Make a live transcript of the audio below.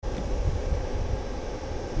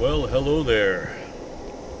Well, hello there.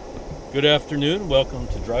 Good afternoon. Welcome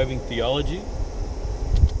to Driving Theology.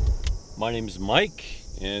 My name is Mike,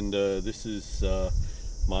 and this is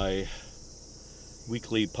my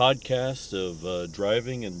weekly podcast of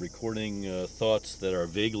driving and recording thoughts that are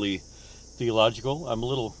vaguely theological. I'm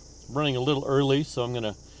running a little early, so I'm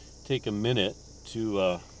going to take a minute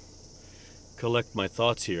to collect my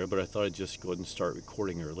thoughts here, but I thought I'd just go ahead and start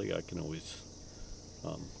recording early. I can always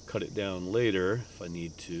cut it down later if I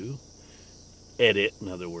need to. Edit, in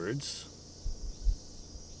other words.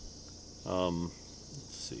 Let's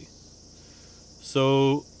see.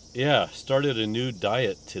 So, started a new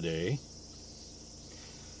diet today.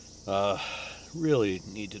 Really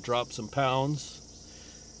need to drop some pounds.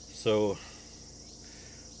 So,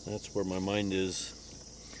 that's where my mind is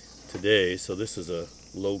today. So this is a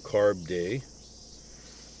low carb day.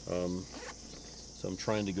 So I'm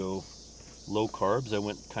trying to go low carbs. I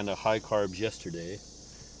went kind of high carbs yesterday,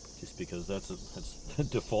 just because that's a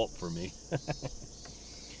default for me.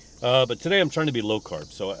 But today I'm trying to be low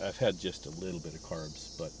carb, so I've had just a little bit of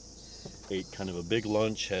carbs, but ate kind of a big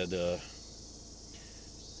lunch. Had,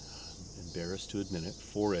 embarrassed to admit it,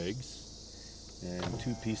 4 eggs and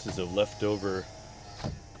 2 pieces of leftover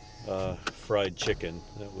fried chicken.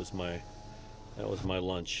 That was my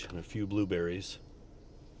lunch, and a few blueberries.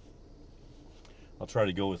 I'll try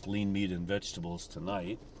to go with lean meat and vegetables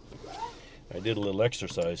tonight. I did a little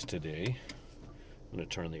exercise today. I'm going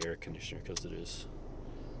to turn the air conditioner because it is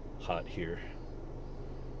hot here.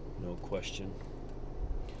 No question.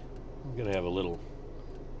 I'm going to have a little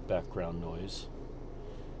background noise.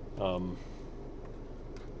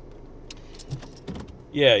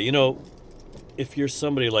 If you're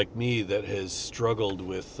somebody like me that has struggled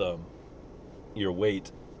with your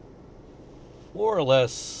weight, more or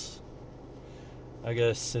less, I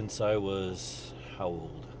guess, since I was, how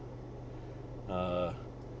old?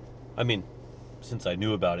 Since I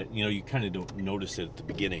knew about it, you kind of don't notice it at the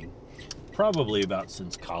beginning. Probably about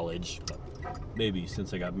since college, but maybe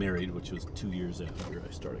since I got married, which was 2 years after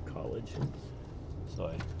I started college. So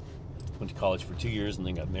I went to college for 2 years and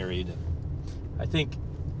then got married. And I think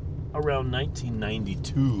around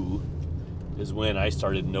 1992 is when I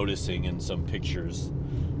started noticing in some pictures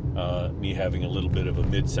me having a little bit of a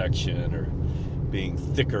midsection or being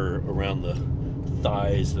thicker around the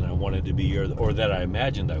thighs than I wanted to be, or that I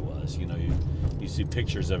imagined I was. You see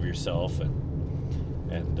pictures of yourself,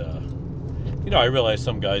 and I realize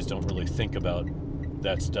some guys don't really think about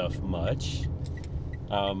that stuff much,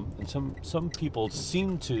 and some people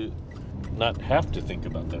seem to not have to think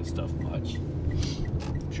about that stuff much.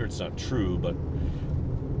 I'm sure it's not true, but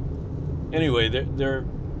anyway, there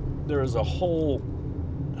is a whole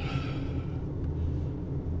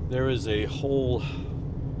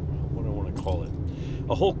what do I want to call it?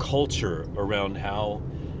 A whole culture around how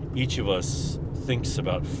each of us thinks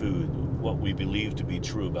about food, what we believe to be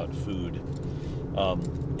true about food.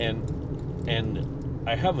 And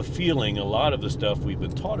I have a feeling a lot of the stuff we've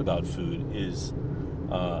been taught about food is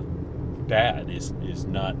bad, is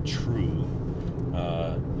not true.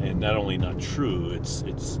 And not only not true, it's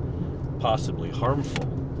possibly harmful,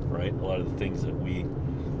 right? A lot of the things that we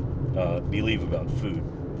believe about food.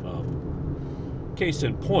 Case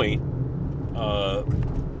in point,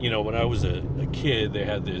 when I was a kid, they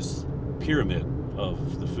had this pyramid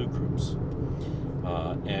of the food groups.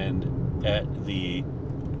 And at the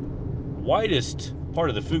widest part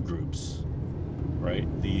of the food groups, right,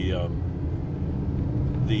 the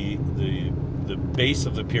base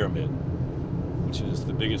of the pyramid, which is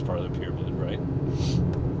the biggest part of the pyramid, right,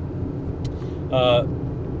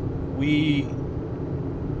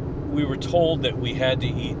 we were told that we had to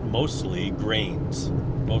eat mostly grains,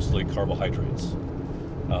 mostly carbohydrates,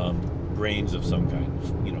 grains of some kind,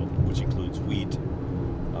 which includes wheat,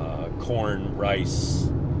 corn, rice,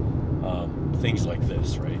 things like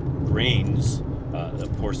this, right? Grains,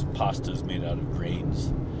 of course, pasta is made out of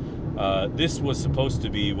grains. This was supposed to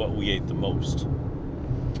be what we ate the most.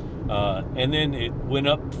 And then it went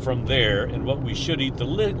up from there, and what we should eat the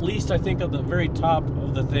least, I think, on the very top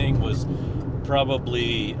of the thing was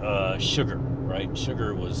probably sugar, right?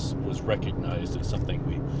 Sugar was recognized as something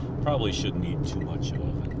we probably shouldn't eat too much of.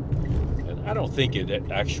 And I don't think it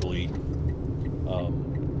actually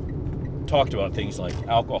talked about things like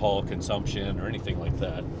alcohol consumption or anything like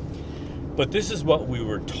that. But this is what we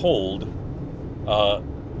were told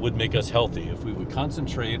would make us healthy if we would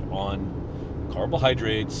concentrate on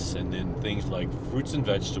carbohydrates, and then things like fruits and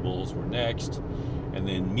vegetables were next, and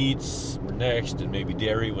then meats were next, and maybe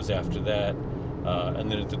dairy was after that. And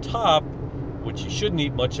then at the top, which you shouldn't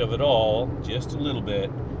eat much of at all, just a little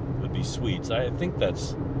bit, would be sweets. I think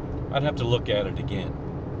I'd have to look at it again.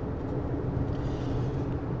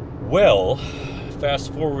 Well,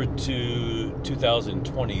 fast forward to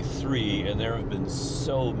 2023, and there have been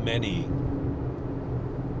so many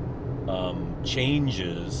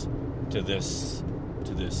changes to this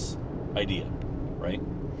idea, right?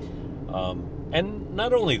 And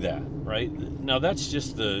not only that, right? Now that's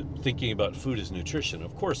just the thinking about food as nutrition.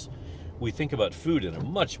 Of course, we think about food in a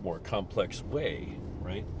much more complex way,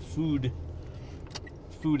 right? Food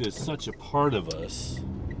is such a part of us,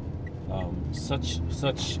 such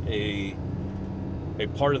a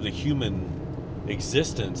part of the human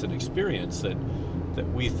existence and experience that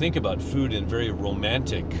we think about food in very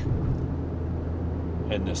romantic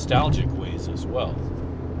and nostalgic ways as well.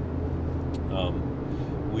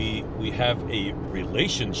 We have a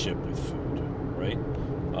relationship with food, right?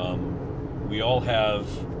 We all have,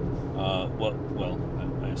 I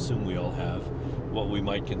assume we all have what we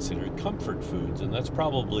might consider comfort foods, and that's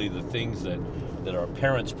probably the things that our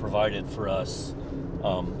parents provided for us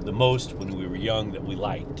the most when we were young that we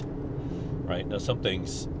liked, right? Now, some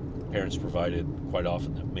things parents provided quite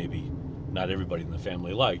often that maybe not everybody in the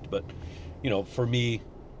family liked, but, for me,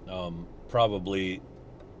 probably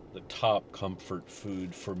the top comfort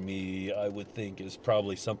food for me, I would think, is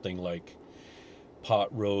probably something like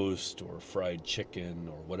pot roast or fried chicken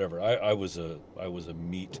or whatever. I was a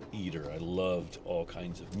meat eater. I loved all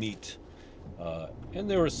kinds of meat, and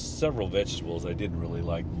there were several vegetables I didn't really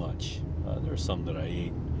like much. There were some that I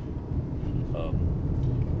ate.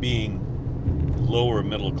 Being lower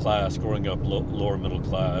middle class, growing up lower middle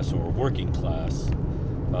class or working class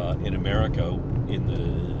in America in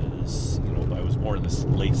the I was born in the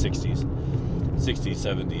late 60s,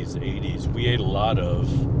 70s, 80s. We ate a lot of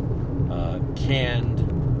canned,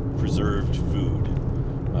 preserved food,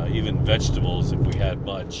 even vegetables if we had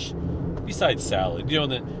much, besides salad. In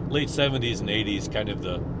the late 70s and 80s, kind of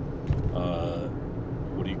the,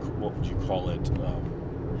 what would you call it,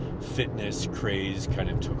 fitness craze kind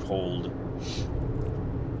of took hold.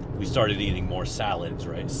 We started eating more salads,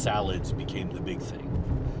 right? Salads became the big thing.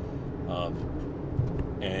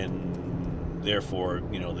 And therefore,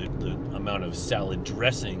 the amount of salad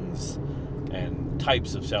dressings and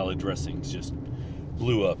types of salad dressings just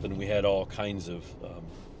blew up, and we had all kinds of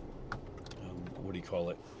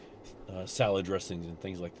salad dressings and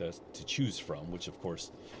things like that to choose from, which of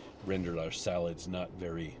course rendered our salads not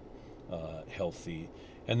very healthy.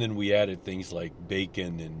 And then we added things like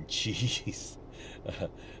bacon and cheese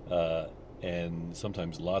and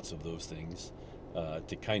sometimes lots of those things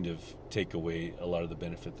to kind of take away a lot of the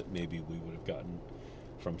benefit that maybe we would have gotten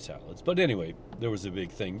from salads. But anyway, there was a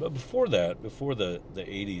big thing. But before that, before the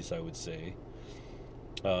 80s, I would say,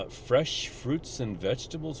 fresh fruits and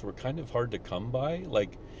vegetables were kind of hard to come by.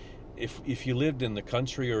 Like, if you lived in the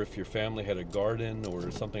country or if your family had a garden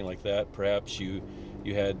or something like that, perhaps you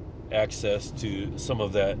had access to some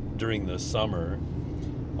of that during the summer.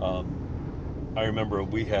 I remember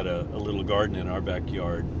we had a little garden in our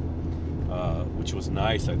backyard, which was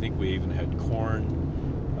nice. I think we even had corn.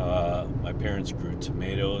 My parents grew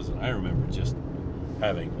tomatoes, and I remember just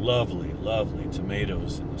having lovely, lovely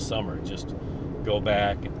tomatoes in the summer. Just go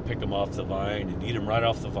back and pick them off the vine and eat them right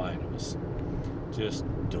off the vine. It was just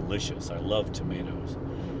delicious. I love tomatoes.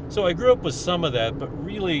 So I grew up with some of that, but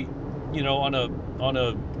really, on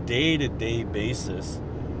a day-to-day basis,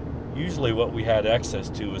 usually what we had access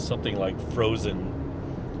to was something like frozen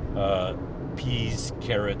peas,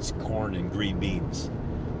 carrots, corn, and green beans.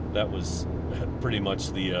 That was pretty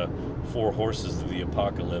much the four horses of the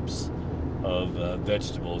apocalypse of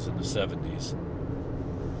vegetables in the 70s,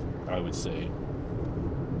 I would say.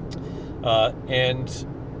 And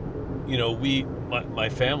my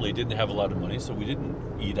family didn't have a lot of money, so we didn't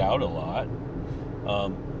eat out a lot.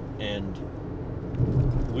 And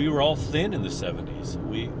we were all thin in the 70s.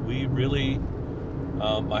 We really,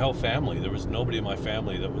 my whole family, there was nobody in my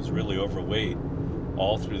family that was really overweight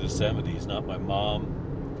all through the 70s. Not my mom,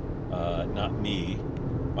 not me.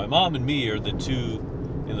 My mom and me are the two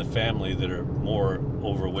in the family that are more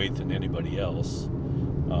overweight than anybody else.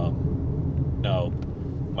 Now,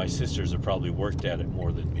 my sisters have probably worked at it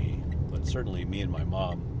more than me, but certainly me and my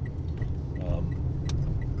mom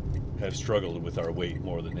have struggled with our weight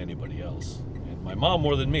more than anybody else, and my mom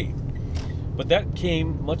more than me. But that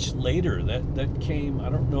came much later. That came, I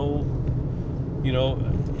don't know,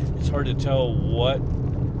 it's hard to tell what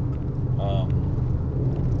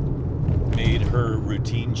made her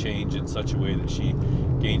routine change in such a way that she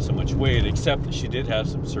gained so much weight, except that she did have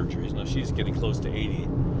some surgeries. Now she's getting close to 80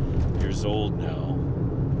 years old now.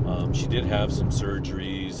 She did have some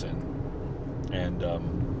surgeries, and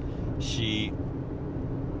she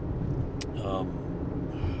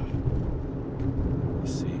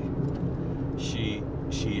let's see,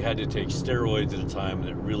 she she had to take steroids at a time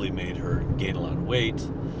that really made her gain a lot of weight.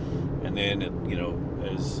 And then,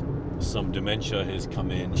 as some dementia has come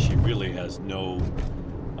in, she really has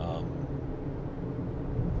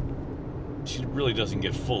she really doesn't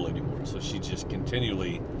get full anymore. So she just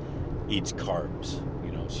continually eats carbs.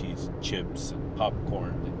 She eats chips and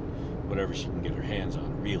popcorn and whatever she can get her hands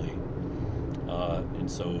on, really. And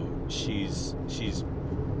so she's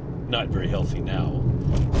not very healthy now.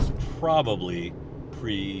 It's probably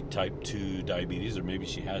pre-type 2 diabetes, or maybe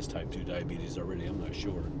she has type 2 diabetes already. I'm not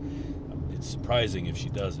sure. It's surprising if she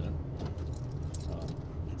doesn't.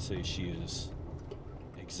 I'd say she is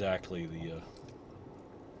exactly the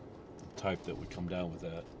type that would come down with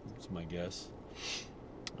that. That's my guess.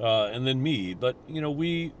 And then me. But,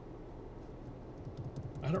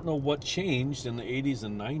 I don't know what changed in the 80s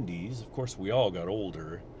and 90s. Of course, we all got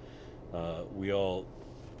older. We all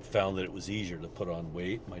found that it was easier to put on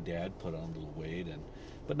weight. My dad put on a little weight,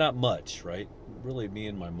 but not much, right? Really, me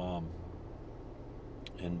and my mom.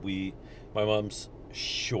 And my mom's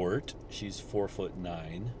short. She's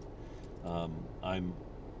 4'9". I'm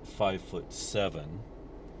 5'7".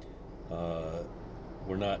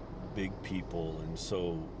 We're not big people, and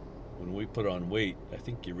so when we put on weight, I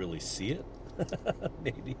think you really see it.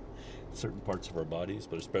 Maybe certain parts of our bodies,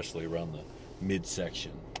 but especially around the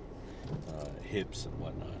midsection, hips and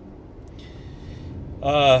whatnot.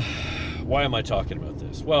 Why am I talking about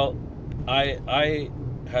this? Well, I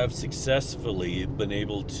have successfully been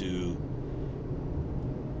able to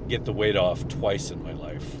get the weight off twice in my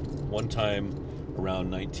life. One time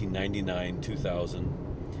around 1999, 2000,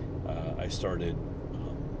 I started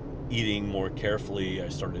eating more carefully. I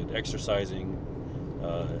started exercising,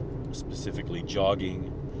 specifically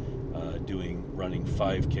jogging, running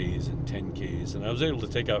 5Ks and 10Ks, and I was able to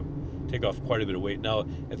take off quite a bit of weight. Now,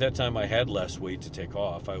 at that time, I had less weight to take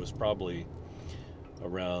off. I was probably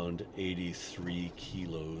around 83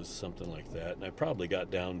 kilos, something like that, and I probably got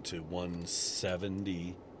down to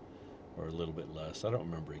 170 or a little bit less. I don't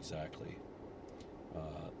remember exactly.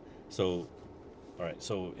 All right.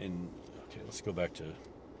 Okay, let's go back to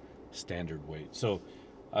standard weight. So,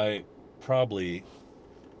 I probably.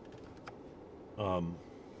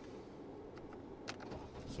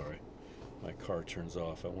 Sorry, my car turns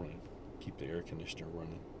off. I want to keep the air conditioner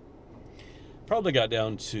running. Probably got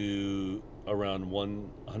down to around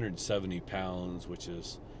 170 pounds, which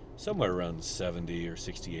is somewhere around 70 or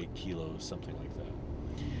 68 kilos, something like that.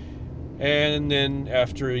 And then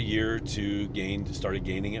after a year or two, started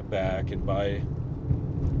gaining it back, and by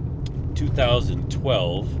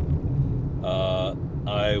 2012,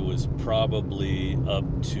 I was probably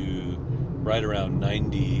up to right around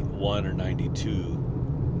 91 or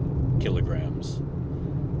 92 kilograms.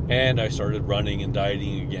 And I started running and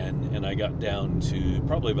dieting again, and I got down to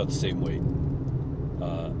probably about the same weight.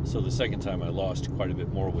 So the second time I lost quite a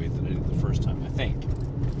bit more weight than I did the first time, I think.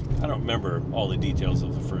 I don't remember all the details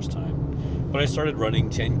of the first time. But I started running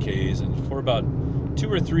 10Ks, and for about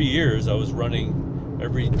 2 or 3 years, I was running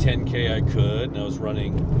every 10K I could, and I was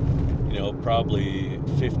running, probably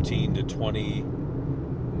 15 to 20,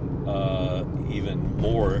 even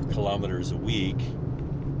more kilometers a week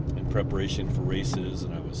in preparation for races.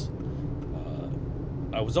 And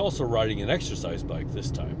I was also riding an exercise bike this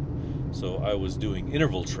time. So I was doing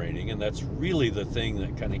interval training, and that's really the thing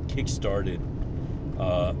that kind of kick-started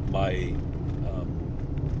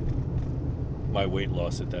my weight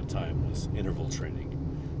loss at that time was interval training.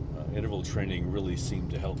 Interval training really seemed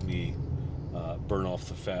to help me burn off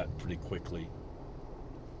the fat pretty quickly.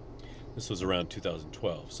 This was around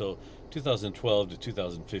 2012. So 2012 to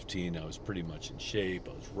 2015, I was pretty much in shape.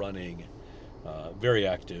 I was running, very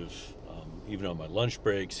active. Even on my lunch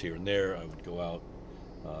breaks here and there, I would go out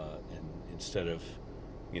and instead of,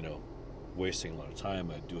 wasting a lot of time,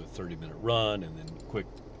 I'd do a 30-minute run and then quick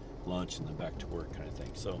lunch and then back to work kind of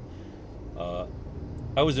thing. So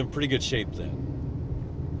I was in pretty good shape then.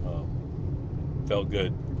 Felt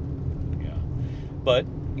good. Yeah. But,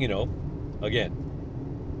 again,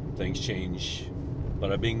 things change.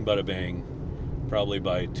 Bada bing, bada bang. Probably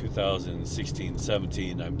by 2016,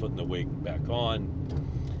 17, I'm putting the weight back on.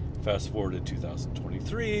 Fast forward to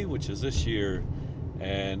 2023, which is this year,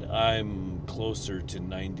 and I'm closer to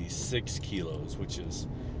 96 kilos, which is,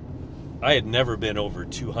 I had never been over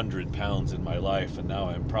 200 pounds in my life, and now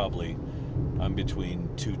I'm between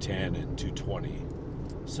 210 and 220,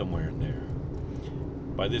 somewhere in there.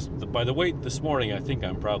 By the weight this morning, I think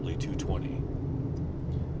I'm probably 220,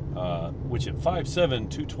 which at 5'7",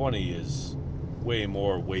 220 is way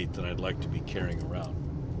more weight than I'd like to be carrying around.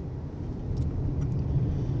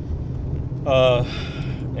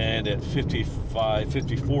 And at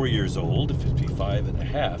 54 years old, 55 and a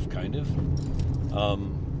half, kind of,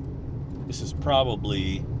 this is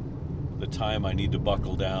probably the time I need to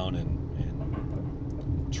buckle down and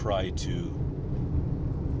try to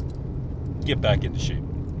get back into shape.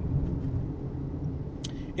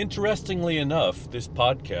 Interestingly enough, this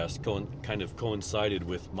podcast kind of coincided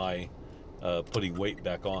with my putting weight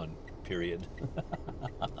back on, period.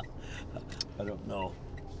 I don't know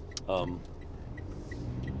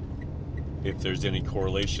if there's any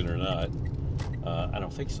correlation or not. I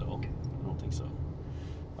don't think so.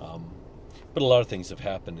 But a lot of things have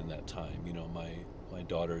happened in that time. You know, my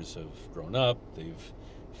daughters have grown up. They've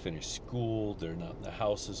finished school. They're not in the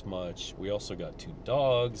house as much. We also got 2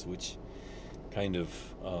 dogs, which kind of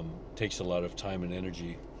takes a lot of time and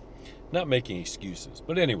energy. Not making excuses.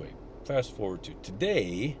 But anyway, fast forward to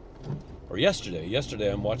today, or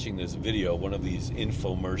yesterday I'm watching this video, one of these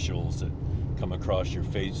infomercials that come across your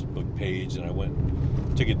Facebook page, and I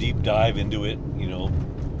took a deep dive into it, you know,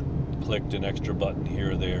 clicked an extra button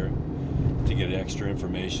here or there to get extra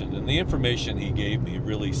information. And the information he gave me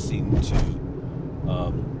really seemed to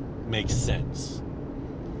make sense.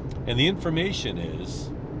 And the information is,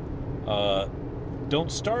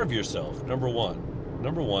 don't starve yourself, number one.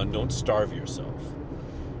 Number one, don't starve yourself.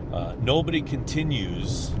 Nobody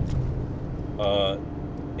continues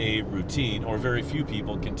a routine, or very few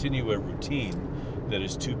people continue a routine that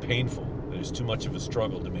is too painful, that is too much of a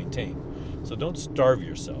struggle to maintain. So don't starve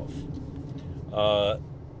yourself.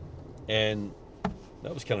 And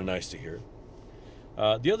that was kind of nice to hear.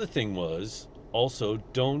 The other thing was also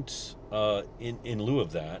don't, in lieu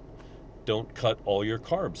of that, don't cut all your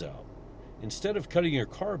carbs out. Instead of cutting your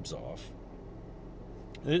carbs off,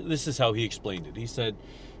 this is how he explained it. He said,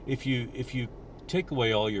 if you take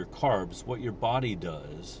away all your carbs, what your body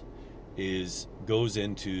does is goes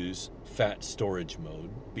into fat storage mode,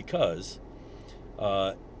 because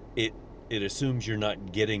it assumes you're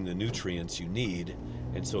not getting the nutrients you need,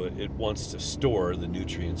 and so it wants to store the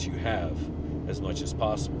nutrients you have as much as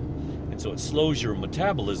possible, and so it slows your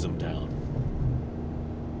metabolism down.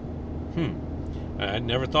 I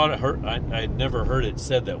never thought it hurt. I'd never heard it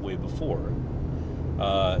said that way before.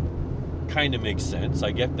 Kind of makes sense.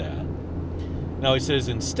 I get that. Now he says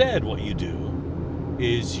instead what you do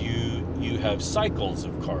is you have cycles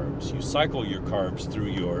of carbs. You cycle your carbs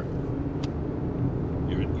through your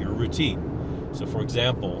routine. So for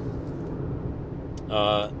example,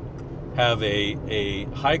 have a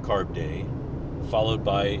high carb day followed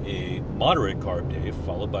by a moderate carb day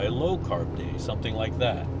followed by a low carb day, something like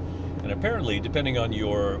that. And apparently, depending on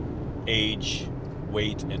your age,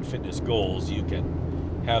 weight, and fitness goals, you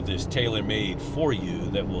can have this tailor-made for you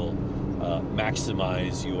that will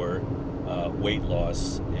maximize your weight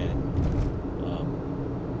loss and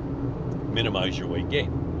minimize your weight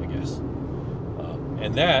gain, I guess.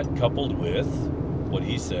 And that, coupled with what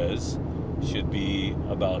he says, should be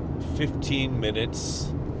about 15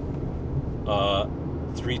 minutes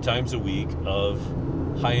 3 times a week of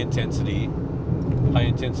high intensity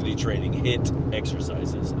training, HIIT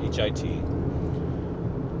exercises, HIT.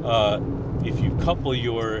 If you couple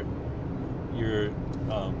your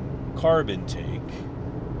carb intake,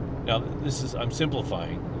 now I'm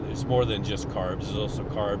simplifying. It's more than just carbs. There's also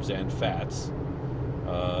carbs and fats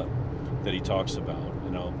that he talks about,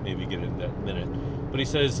 and I'll maybe get into that in a minute. But he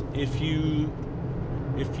says if you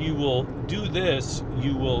will do this,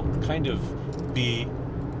 you will kind of be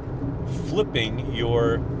flipping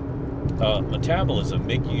your metabolism,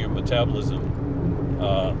 making your metabolism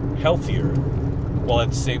healthier, while at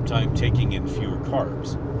the same time taking in fewer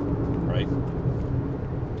carbs, right?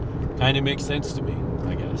 Kind of makes sense to me,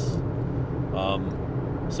 I guess.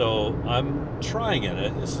 So I'm trying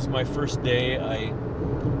it. This is my first day. I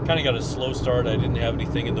kind of got a slow start. I didn't have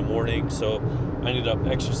anything in the morning, so I ended up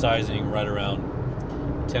exercising right around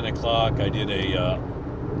 10 o'clock. I did a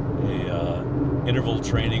interval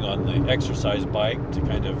training on the exercise bike to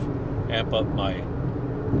kind of amp up my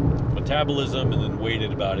metabolism, and then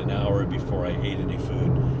waited about an hour before I ate any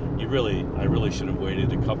food. I really should have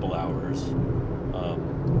waited a couple hours.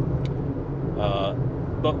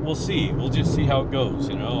 But we'll see. We'll just see how it goes.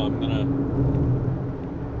 You know,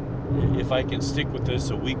 if I can stick with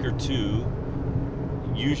this a week or two,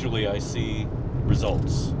 usually I see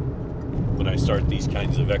results when I start these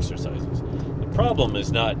kinds of exercises. The problem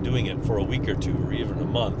is not doing it for a week or two or even a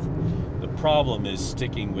month. The problem is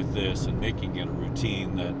sticking with this and making it a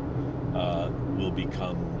routine that will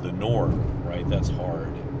become the norm, right? That's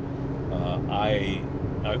hard. I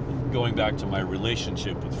going back to my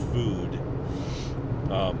relationship with food,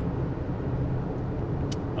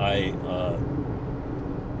 I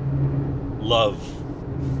love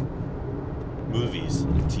movies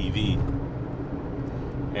and TV.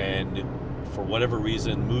 And for whatever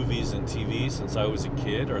reason, movies and TV, since I was a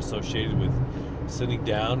kid, are associated with sitting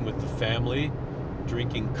down with the family,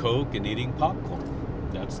 drinking Coke and eating popcorn.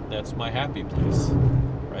 That's my happy place,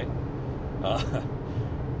 right?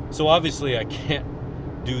 So obviously I can't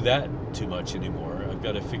do that too much anymore. I've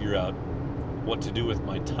got to figure out what to do with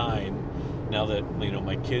my time now that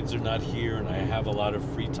my kids are not here and I have a lot of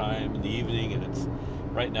free time in the evening,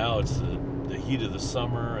 and right now it's the heat of the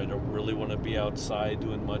summer. I don't really want to be outside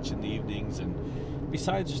doing much in the evenings, and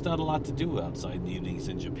besides, there's not a lot to do outside in the evenings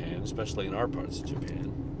in Japan, especially in our parts of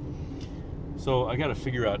Japan. So I got to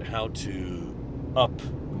figure out how to up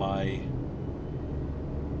my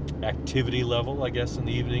activity level, I guess, in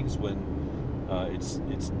the evenings when it's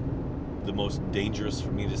the most dangerous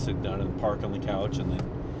for me to sit down in the park on the couch and then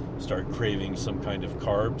start craving some kind of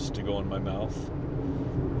carbs to go in my mouth.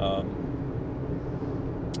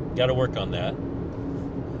 Got to work on that.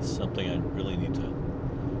 It's something I really need to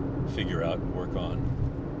figure out and work on.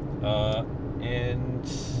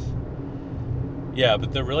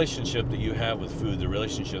 But the relationship that you have with food, the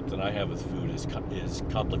relationship that I have with food is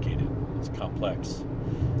complicated. It's complex.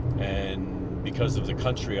 And because of the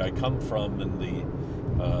country I come from and the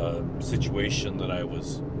situation that I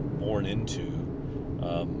was born into,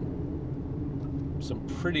 some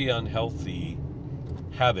pretty unhealthy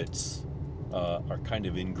habits are kind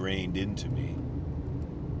of ingrained into me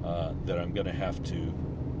that I'm going to have to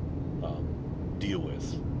deal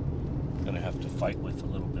with. I'm going to have to fight with a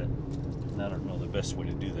little bit. And I don't know the best way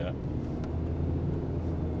to do that.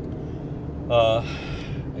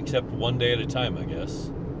 Except one day at a time, I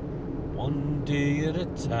guess. One day at a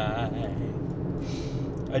time.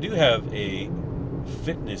 I do have a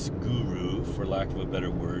fitness guru, for lack of a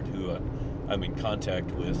better word, who I'm in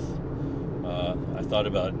contact with. I thought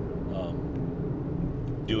about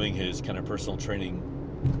doing his kind of personal training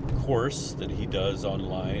course that he does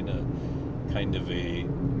online, a kind of a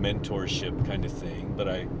mentorship kind of thing, but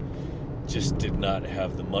I just did not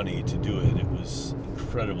have the money to do it. It was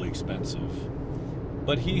incredibly expensive.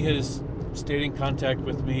 But he has stayed in contact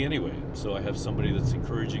with me anyway, so I have somebody that's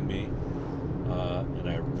encouraging me, and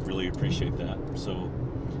I really appreciate that. So,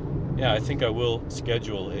 yeah, I think I will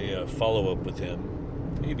schedule a follow-up with him,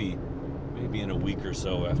 maybe in a week or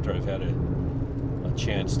so after I've had a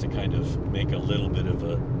chance to kind of make a little bit of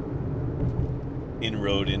a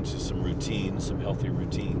inroad into some routines, some healthy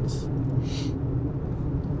routines.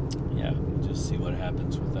 Yeah, we'll just see what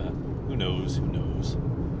happens with that. Who knows?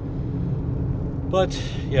 But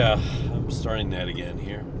yeah, I'm starting that again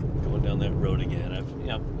here, going down that road again.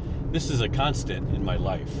 This is a constant in my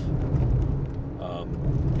life.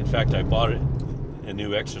 In fact, I bought a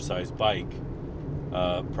new exercise bike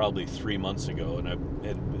probably 3 months ago, and I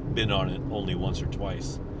had been on it only once or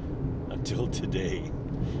twice until today.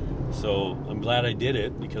 So I'm glad I did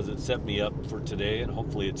it because it set me up for today, and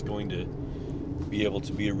hopefully it's going to be able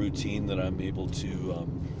to be a routine that I'm able to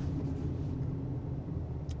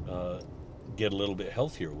get a little bit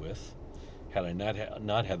healthier with. Had I not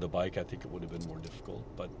had the bike, I think it would have been more difficult.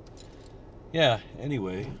 But yeah,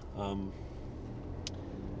 anyway,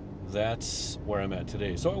 that's where I'm at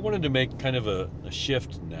today. So I wanted to make kind of a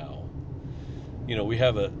shift now. We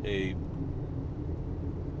have a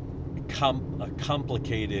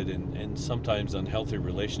complicated and sometimes unhealthy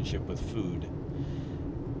relationship with food.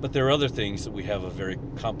 But there are other things that we have a very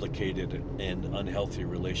complicated and unhealthy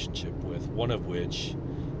relationship with, one of which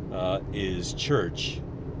is church.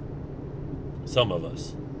 Some of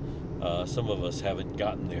us haven't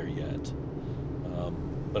gotten there yet.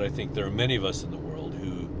 But I think there are many of us in the world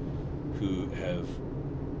who have,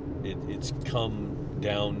 it's come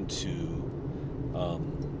down to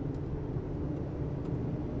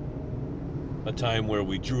a time where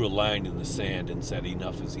we drew a line in the sand and said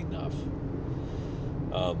enough is enough.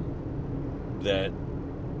 That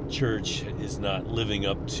church is not living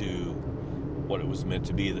up to what it was meant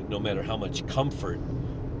to be, that no matter how much comfort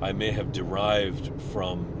I may have derived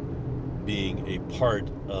from being a part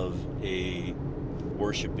of a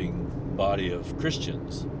worshiping body of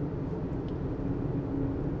Christians,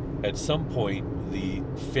 at some point the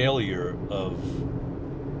failure of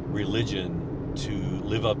religion to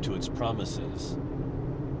live up to its promises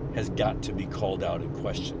has got to be called out and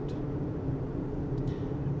questioned.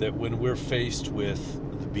 That when we're faced with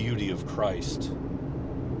the beauty of Christ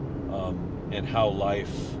and how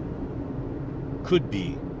life could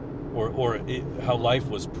be, or how life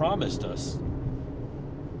was promised us,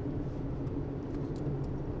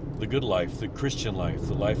 the good life, the Christian life,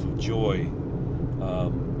 the life of joy,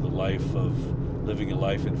 the life of living a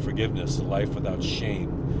life in forgiveness, the life without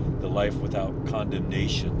shame, the life without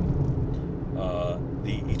condemnation,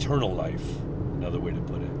 the eternal life, another way to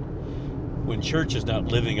put it. When church is not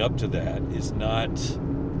living up to that, is not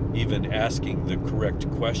even asking the correct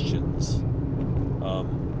questions,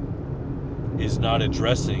 is not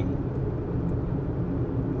addressing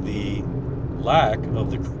the lack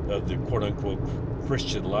of the quote-unquote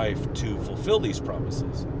Christian life to fulfill these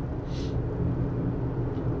promises,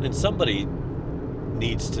 then somebody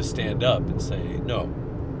needs to stand up and say, no,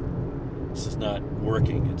 this is not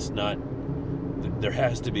working. It's not, there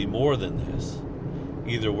has to be more than this.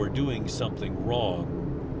 Either we're doing something wrong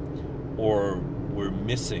or we're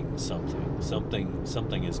missing something.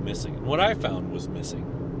 Something is missing. And what I found was missing,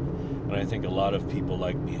 and I think a lot of people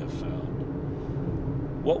like me have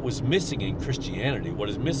found, what was missing in Christianity, what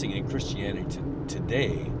is missing in Christianity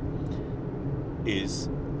today is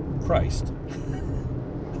Christ.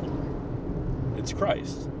 It's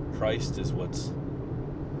Christ. Christ is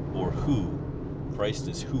Christ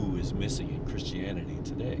is who is missing in Christianity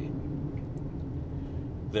today.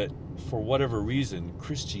 That for whatever reason,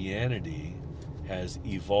 Christianity has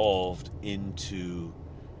evolved into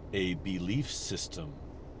a belief system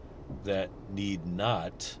that need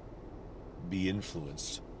not be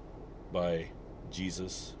influenced by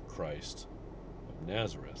Jesus Christ of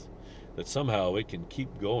Nazareth. That somehow it can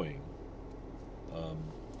keep going.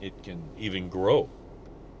 It can even grow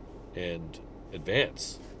and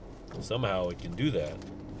advance. Somehow it can do that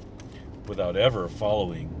without ever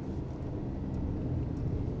following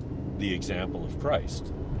the example of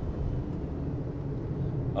Christ.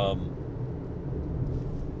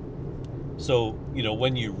 So,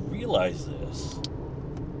 when you realize this,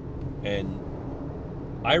 and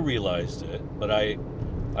I realized it, but I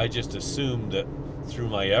just assumed that through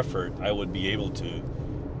my effort I would be able to,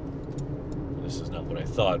 this is not what I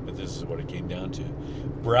thought, but this is what it came down to,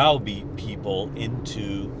 browbeat people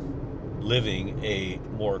into living a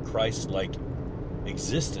more Christ-like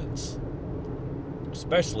existence,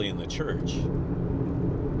 especially in the church.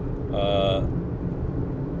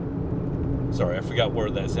 Sorry, I forgot where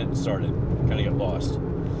that sentence started. Kind of got lost.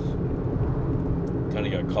 Kind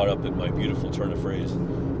of got caught up in my beautiful turn of phrase.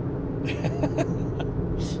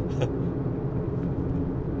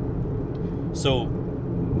 So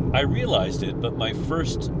I realized it, but my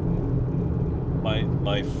first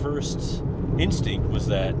instinct was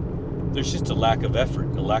that there's just a lack of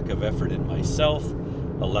effort in myself,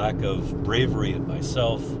 a lack of bravery in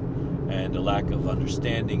myself, and a lack of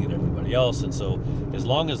understanding in everybody else. And so as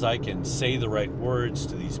long as I can say the right words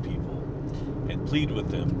to these people and plead with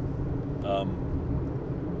them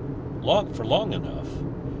long enough,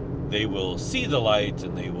 they will see the light,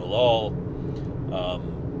 and they will all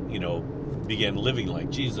begin living like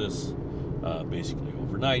Jesus, basically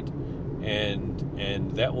overnight,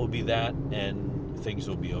 and that will be that, and things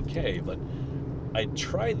will be okay. But I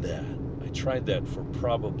tried that for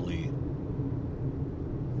probably,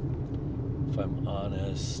 if I'm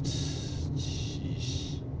honest,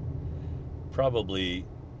 probably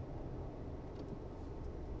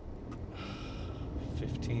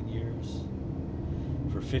 15 years.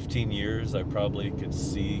 For 15 years, I probably could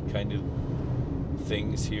see kind of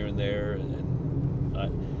things here and there,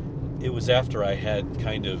 and it was after I had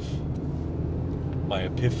kind of my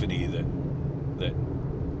epiphany that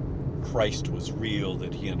Christ was real,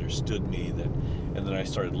 that he understood me, and then I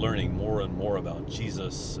started learning more and more about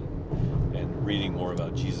Jesus, and reading more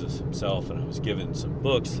about Jesus himself, and I was given some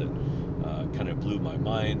books that kind of blew my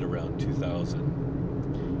mind around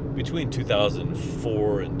between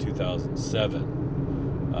 2004 and 2007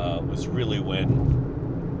 was really when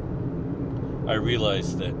I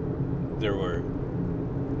realized that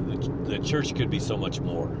the church could be so much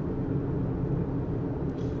more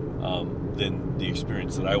than the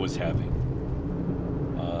experience that I was having.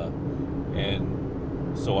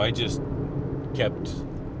 And so I just kept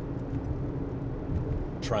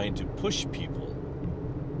trying to push people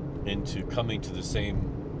into coming to the same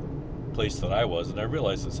place that I was, and I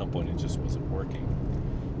realized at some point it just wasn't working.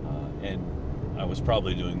 And I was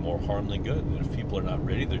probably doing more harm than good. And if people are not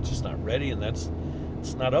ready, they're just not ready, and it's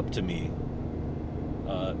not up to me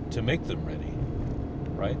to make them ready,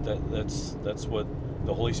 right? That's what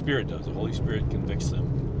the Holy Spirit does. The Holy Spirit convicts them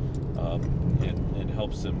and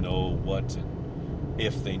helps them know what and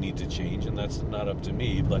if they need to change, and that's not up to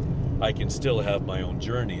me. But I can still have my own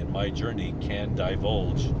journey, and my journey can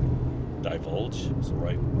divulge is the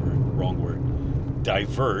right word, wrong word,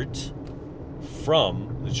 divert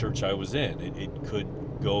from the church I was in. It could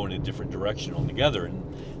go in a different direction altogether,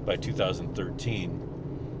 and by 2013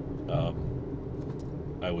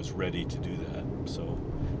 I was ready to do that. So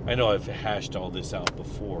I know I've hashed all this out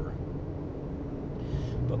before,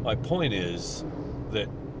 but my point is that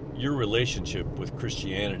your relationship with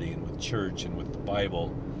Christianity and with church and with the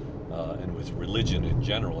Bible and with religion in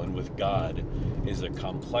general and with God is a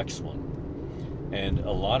complex one. And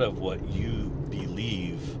a lot of what you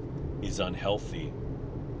believe is unhealthy.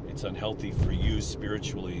 It's unhealthy for you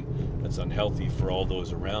spiritually. It's unhealthy for all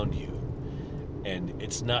those around you. And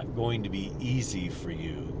it's not going to be easy for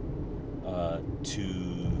you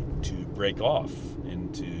to break off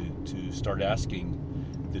and to start asking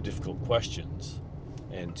the difficult questions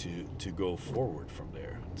and to go forward from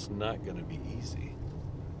there. It's not going to be easy.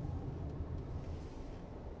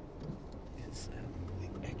 Is that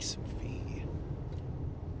the XV?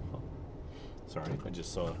 Oh, sorry, I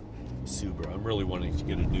just saw a Subaru. I'm really wanting to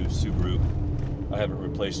get a new Subaru. I haven't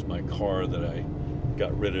replaced my car that I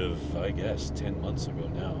got rid of, I guess, 10 months ago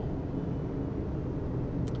now.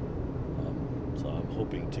 So I'm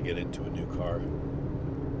hoping to get into a new car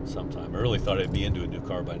sometime. I really thought I'd be into a new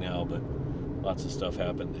car by now, but lots of stuff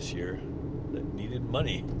happened this year that needed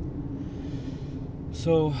money.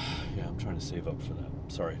 So, yeah, I'm trying to save up for that.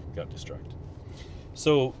 Sorry, got distracted.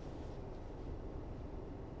 So,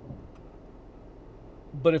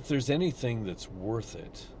 but if there's anything that's worth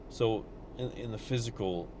it, so in the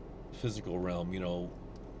physical realm, you know,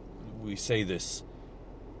 we say this,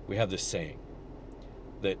 we have this saying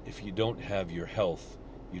that if you don't have your health,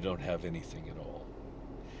 you don't have anything at all.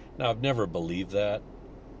 Now, I've never believed that.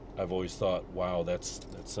 I've always thought, wow, that's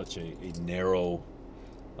such a narrow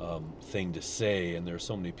thing to say, and there are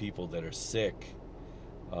so many people that are sick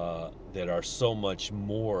that are so much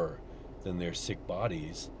more than their sick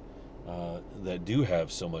bodies that do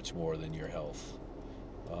have so much more than your health.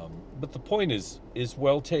 But the point is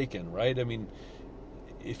well taken, right? I mean,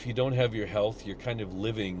 if you don't have your health, you're kind of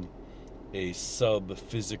living a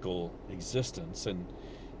sub-physical existence, and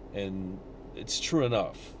it's true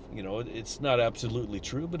enough. You know, it's not absolutely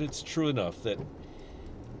true, but it's true enough that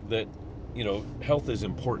you know, health is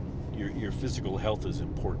important. Your physical health is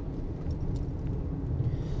important,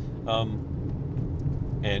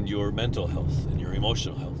 and your mental health, and your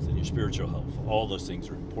emotional health, and your spiritual health. All those things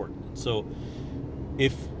are important. And so,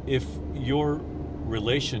 if your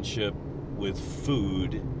relationship with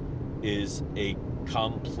food is a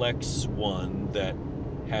complex one that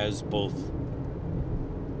has both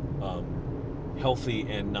healthy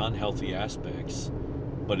and non-healthy aspects,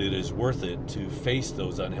 but it is worth it to face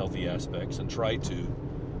those unhealthy aspects and try to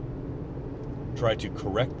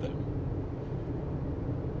correct them,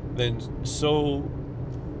 then so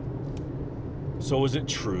is it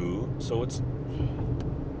true. So it's,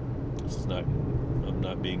 this is not, I'm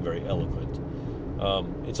not being very eloquent.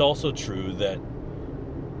 It's also true that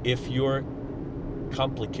if your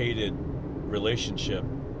complicated relationship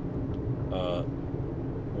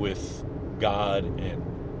with God and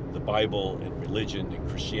the Bible and religion and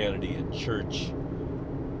Christianity and church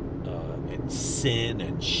and sin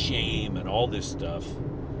and shame and all this stuff,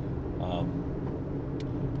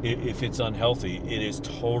 if it's unhealthy, it is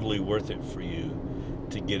totally worth it for you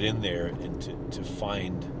to get in there and to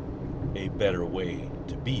find a better way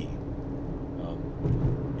to be.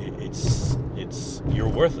 It's you're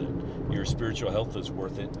worth it. Your spiritual health is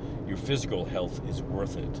worth it. Your physical health is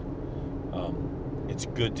worth it. It's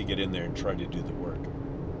good to get in there and try to do the work.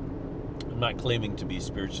 I'm not claiming to be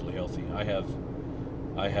spiritually healthy. I have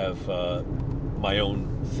my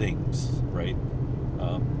own things, right,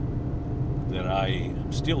 that I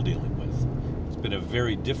am still dealing with. It's been a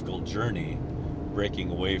very difficult journey breaking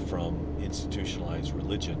away from institutionalized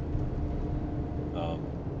religion.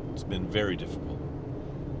 It's been very difficult.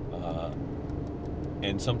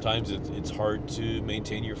 And sometimes it's hard to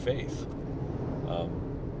maintain your faith.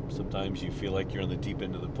 Sometimes you feel like you're on the deep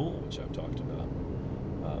end of the pool, which I've talked about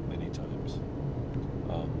many times.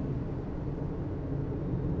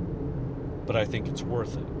 But I think it's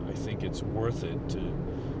worth it. I think it's worth it to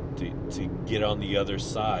get on the other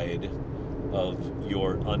side of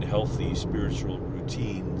your unhealthy spiritual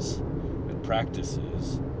routines and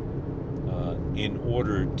practices in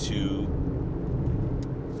order to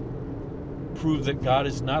prove that God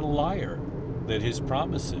is not a liar, that his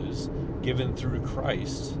promises given through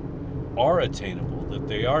Christ are attainable, that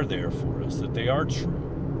they are there for us, that they are true.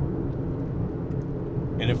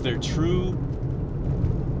 And if they're true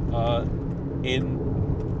in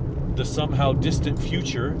the somehow distant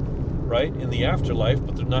future, right, in the afterlife,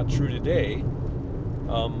 but they're not true today,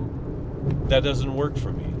 that doesn't work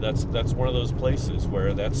for me. That's one of those places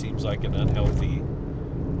where that seems like an unhealthy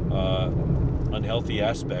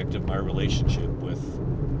aspect of my relationship with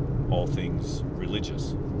all things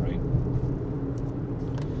religious, right?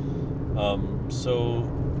 So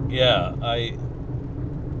yeah,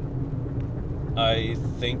 I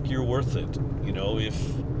think you're worth it. You know,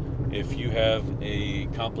 If you have a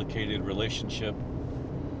complicated relationship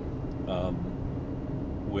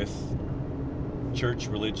with church,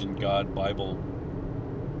 religion, God, Bible,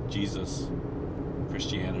 Jesus,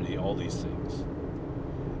 Christianity, all these things,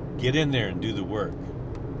 get in there and do the work.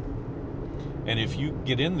 And if you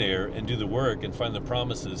get in there and do the work and find the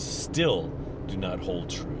promises still do not hold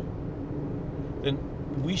true, then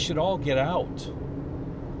we should all get out.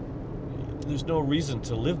 There's no reason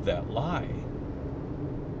to live that lie,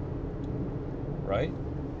 right?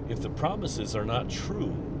 If the promises are not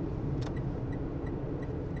true,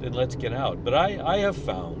 then let's get out. But I have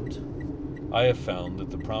found that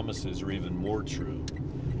the promises are even more true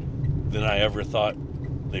than I ever thought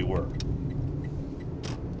they were.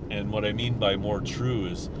 And what I mean by more true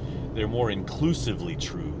is they're more inclusively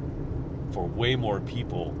true for way more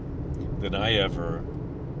people than I ever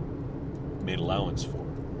made allowance for.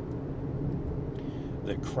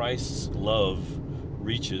 That Christ's love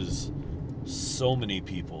reaches so many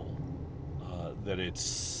people that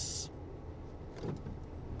it's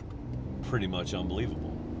pretty much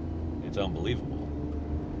unbelievable. It's unbelievable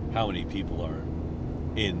how many people are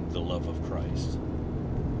in the love of Christ.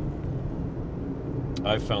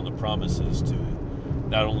 I've found the promises to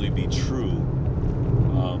not only be true,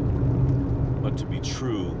 but to be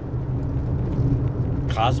true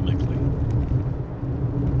cosmically,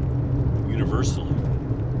 universally,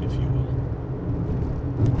 if you will.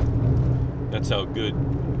 That's how good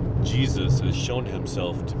Jesus has shown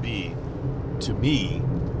himself to be to me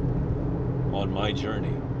on my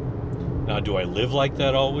journey. Now, do I live like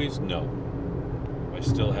that always? No. I'm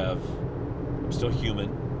still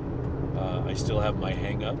human. I still have my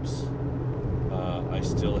hang-ups. I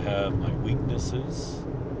still have my weaknesses,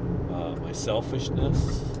 my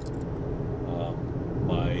selfishness,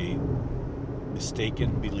 my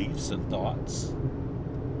mistaken beliefs and thoughts,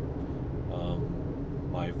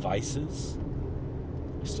 my vices.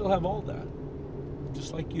 I still have all that,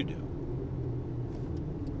 just like you do.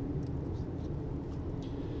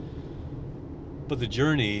 But the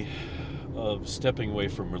journey of stepping away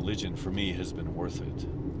from religion for me has been worth it.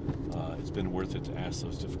 It's been worth it to ask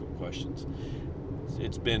those difficult questions.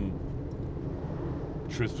 It's been,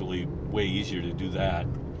 truthfully, way easier to do that,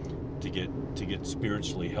 to get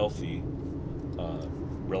spiritually healthy,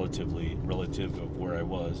 relative of where I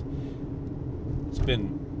was. It's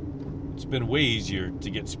been way easier to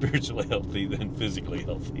get spiritually healthy than physically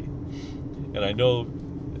healthy, and I know,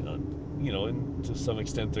 and to some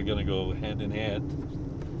extent they're going to go hand in hand,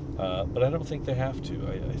 but I don't think they have to.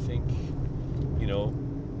 I think,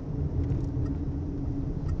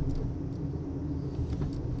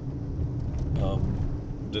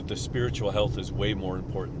 that the spiritual health is way more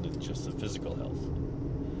important than just the physical health.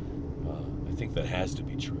 I think that has to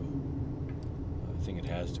be true. I think it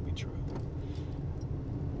has to be true.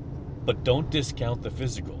 But don't discount the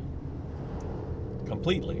physical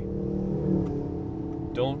completely.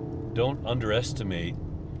 Don't underestimate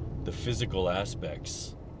the physical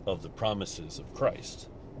aspects of the promises of Christ.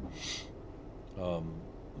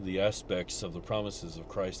 The aspects of the promises of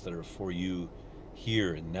Christ that are for you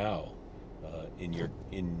here and now,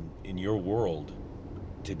 in your world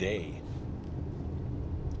today.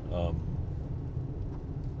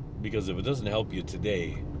 Because if it doesn't help you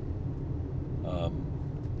today,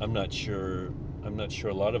 I'm not sure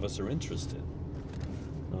a lot of us are interested.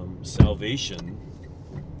 Salvation,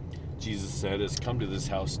 Jesus said, has come to this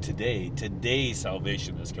house today. Today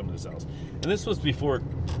salvation has come to this house. And this was before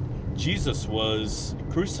Jesus was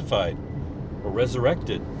crucified or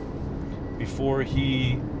resurrected, before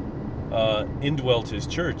he indwelt his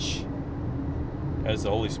church as the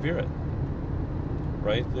Holy Spirit,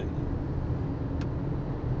 right?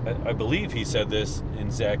 I believe he said this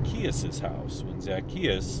in Zacchaeus' house, when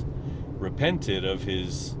Zacchaeus repented of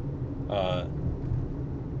his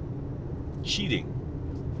cheating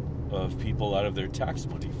of people out of their tax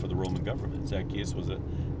money for the Roman government. Zacchaeus was a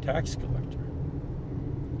tax collector.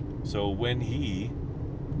 So when he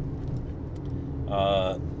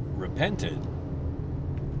repented,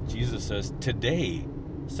 Jesus says, today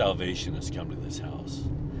salvation has come to this house.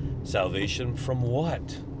 Salvation from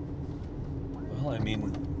what? Well, I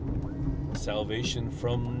mean, salvation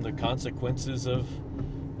from the consequences of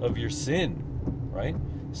your sin, right?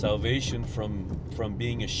 Salvation from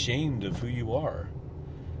being ashamed of who you are.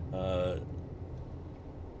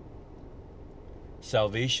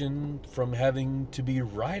 Salvation from having to be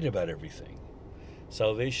right about everything.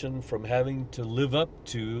 Salvation from having to live up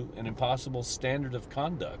to an impossible standard of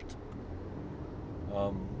conduct.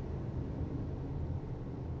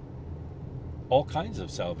 All kinds of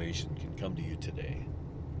salvation can come to you today.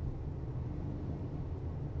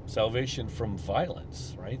 salvation from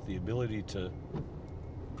violence, right? The ability to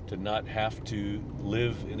not have to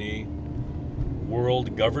live in a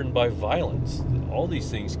world governed by violence. All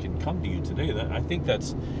these things can come to you today. I think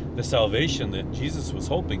that's the salvation that Jesus was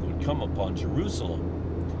hoping would come upon Jerusalem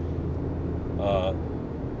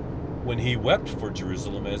when he wept for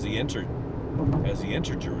Jerusalem as he entered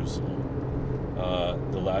Jerusalem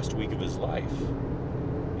the last week of his life.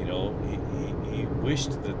 You know, he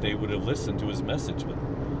wished that they would have listened to his message,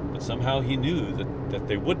 but somehow he knew that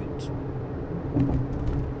they wouldn't.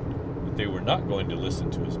 That they were not going to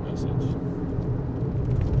listen to his message.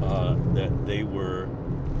 That they were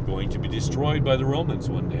going to be destroyed by the Romans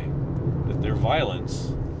one day. That their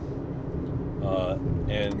violence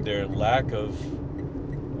and their lack of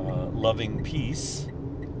loving peace,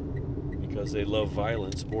 because they love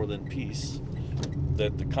violence more than peace,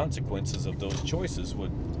 that the consequences of those choices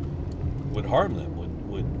would harm them,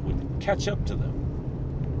 would catch up to them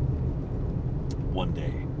one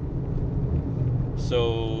day.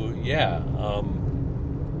 So yeah,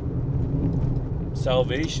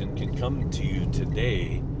 salvation can come to you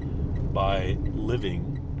today by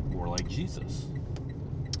living more like Jesus.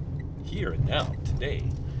 Here and now, today.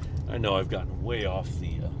 I know I've gotten way off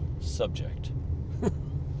the subject,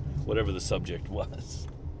 whatever the subject was.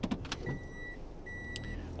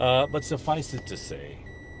 But suffice it to say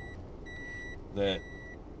that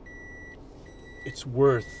it's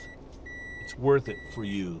worth it for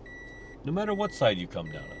you, no matter what side you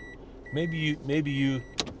come down on. Maybe you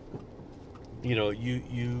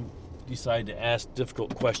decide to ask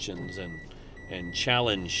difficult questions and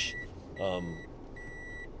challenge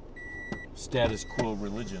status quo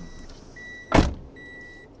religion,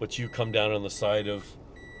 but you come down on the side of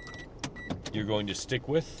you're going to stick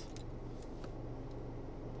with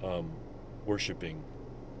worshiping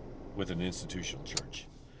with an institutional church.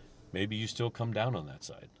 Maybe you still come down on that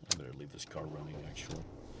side. I better leave this car running, actually.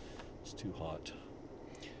 It's too hot.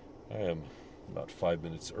 I am about 5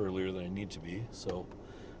 minutes earlier than I need to be, so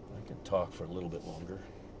I can talk for a little bit longer.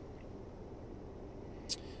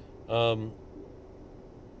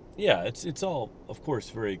 Yeah, it's all, of course,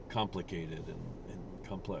 very complicated and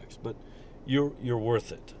complex, but you're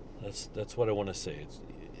worth it. That's what I want to say. It's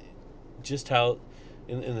just how,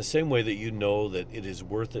 in the same way that you know that it is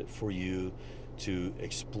worth it for you to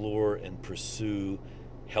explore and pursue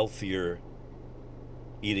healthier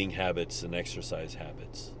eating habits and exercise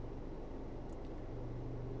habits.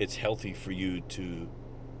 It's healthy for you to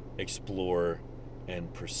explore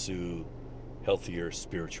and pursue healthier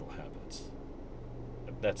spiritual habits.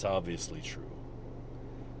 That's obviously true.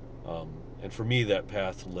 And for me, that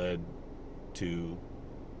path led to,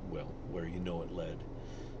 well, where you know it led.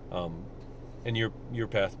 And your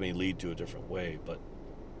path may lead to a different way, but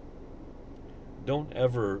don't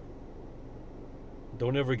ever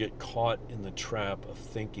get caught in the trap of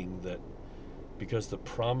thinking that because the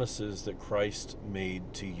promises that Christ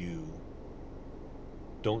made to you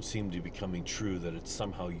don't seem to be coming true, that it's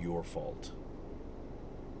somehow your fault.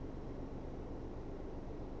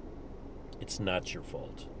 It's not your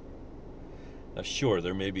fault. Now, sure,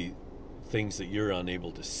 there may be things that you're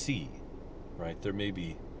unable to see, right? There may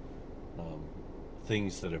be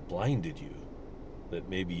things that have blinded you that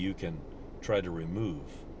maybe you can try to remove.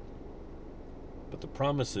 But the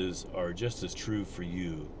promises are just as true for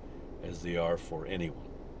you as they are for anyone.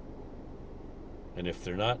 And if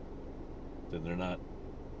they're not, then they're not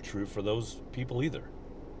true for those people either.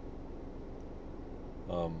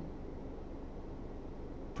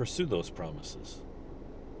 Pursue those promises.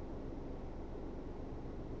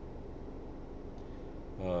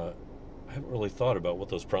 I haven't really thought about what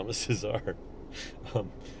those promises are. But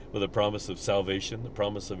the promise of salvation, the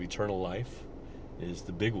promise of eternal life is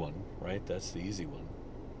the big one, right? That's the easy one.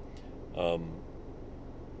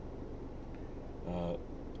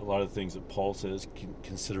 A lot of the things that Paul says,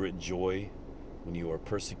 consider it joy when you are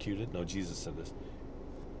persecuted. No, Jesus said this.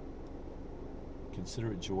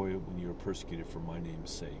 Consider it joy when you are persecuted for my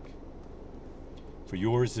name's sake. For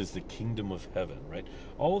yours is the kingdom of heaven, right?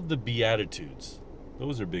 All of the Beatitudes,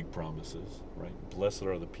 those are big promises, right? Blessed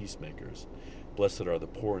are the peacemakers. Blessed are the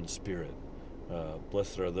poor in spirit.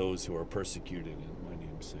 Blessed are those who are persecuted in my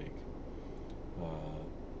name's sake.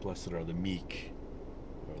 Blessed are the meek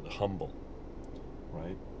or the humble,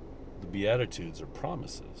 right? The Beatitudes are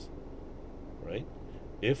promises, right?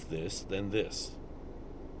 If this, then this.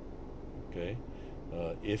 Okay?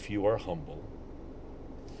 If you are humble,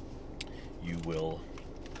 you will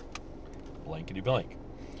blankety blank.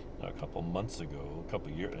 Now, a couple months ago, a couple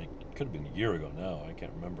years, it could have been a year ago now, I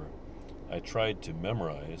can't remember. I tried to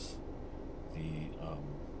memorize the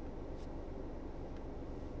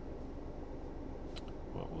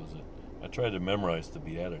what was it? I tried to memorize the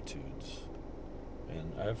Beatitudes,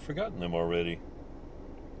 and I've forgotten them already.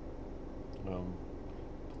 But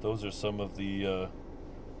those are some of the,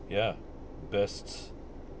 best.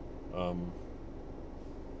 Let me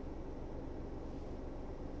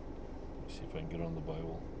see if I can get on the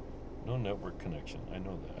Bible. No network connection. I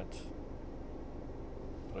know that.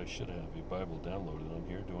 But I should have a Bible downloaded on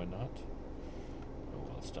here, do I not? Oh,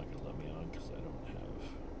 well, it's not going to let me on because I don't have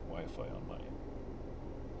Wi-Fi on my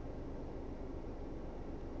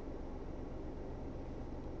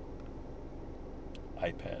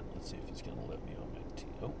iPad. Let's see if it's going to let me on my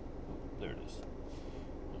oh, there it is.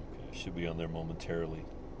 Okay, I should be on there momentarily.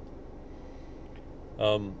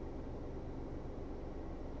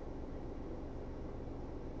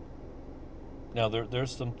 Now,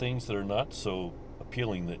 there's some things that are not so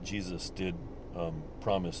appealing that Jesus did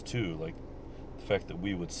promise too, like the fact that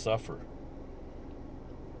we would suffer.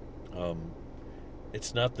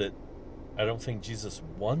 It's not that I don't think Jesus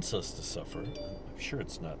wants us to suffer. I'm sure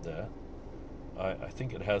it's not that. I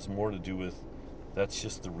think it has more to do with that's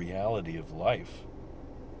just the reality of life.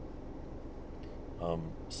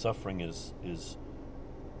 Suffering is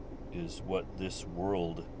what this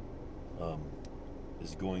world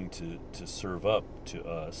is going to serve up to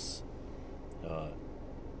us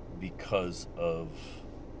because of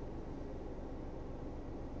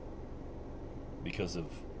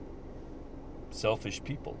selfish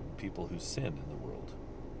people who sin in the world,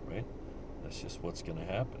 right? That's just what's going to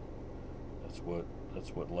happen.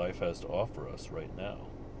 That's what life has to offer us right now.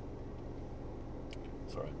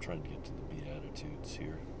 Sorry, I'm trying to get to the Beatitudes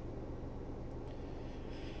here.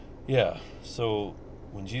 Yeah, so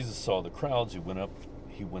when Jesus saw the crowds, he went up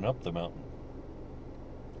the mountain.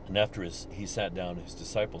 And after he sat down, his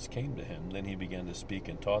disciples came to him. Then he began to speak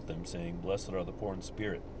and taught them, saying, "Blessed are the poor in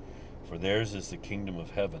spirit, for theirs is the kingdom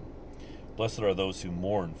of heaven. Blessed are those who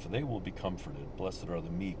mourn, for they will be comforted. Blessed are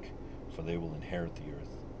the meek, for they will inherit the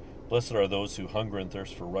earth. Blessed are those who hunger and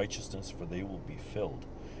thirst for righteousness, for they will be filled.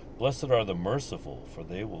 Blessed are the merciful, for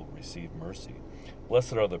they will receive mercy.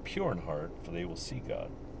 Blessed are the pure in heart, for they will see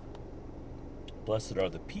God. Blessed are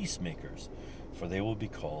the peacemakers, for they will be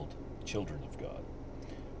called children of God.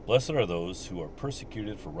 Blessed are those who are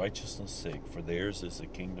persecuted for righteousness' sake, for theirs is the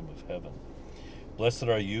kingdom of heaven. Blessed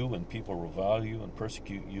are you when people revile you and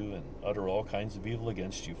persecute you and utter all kinds of evil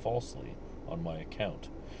against you falsely on my account.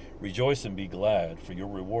 Rejoice and be glad, for your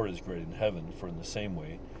reward is great in heaven, for in the same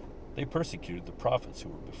way they persecuted the prophets who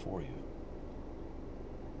were before you."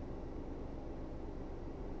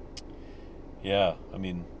 Yeah, I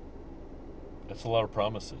mean, that's a lot of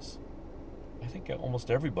promises. I think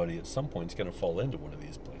almost everybody at some point is going to fall into one of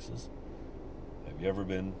these places. Have you ever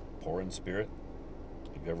been poor in spirit?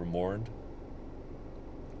 Have you ever mourned?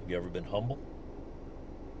 Have you ever been humble?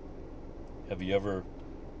 Have you ever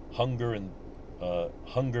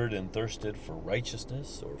hungered and thirsted for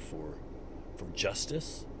righteousness or for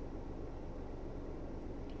justice?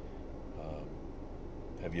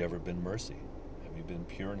 Have you ever been mercy? Have you been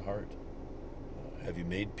pure in heart? Have you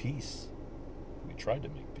made peace? Have you tried to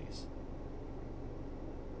make peace?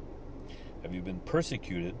 Have you been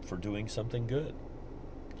persecuted for doing something good?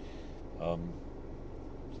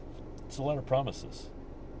 It's a lot of promises.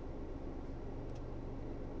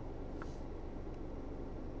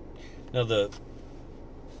 Now, the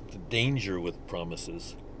danger with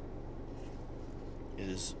promises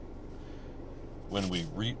is when we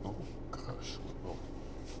read. Oh gosh! Oh.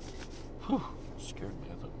 Whew, scared me.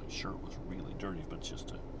 I thought my shirt was really dirty, but it's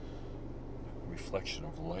just a reflection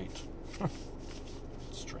of light.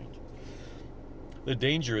 It's strange. The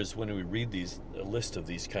danger is when we read a list of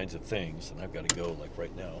these kinds of things, and I've got to go like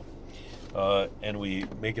right now, and we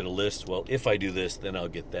make it a list. Well, if I do this, then I'll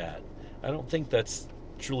get that. I don't think that's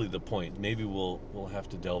truly the point. Maybe we'll have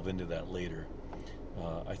to delve into that later.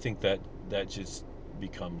 I think that just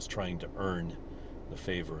becomes trying to earn the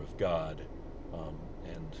favor of God,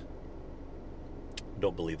 and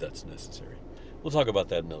don't believe that's necessary. We'll talk about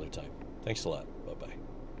that another time. Thanks a lot. Bye-bye.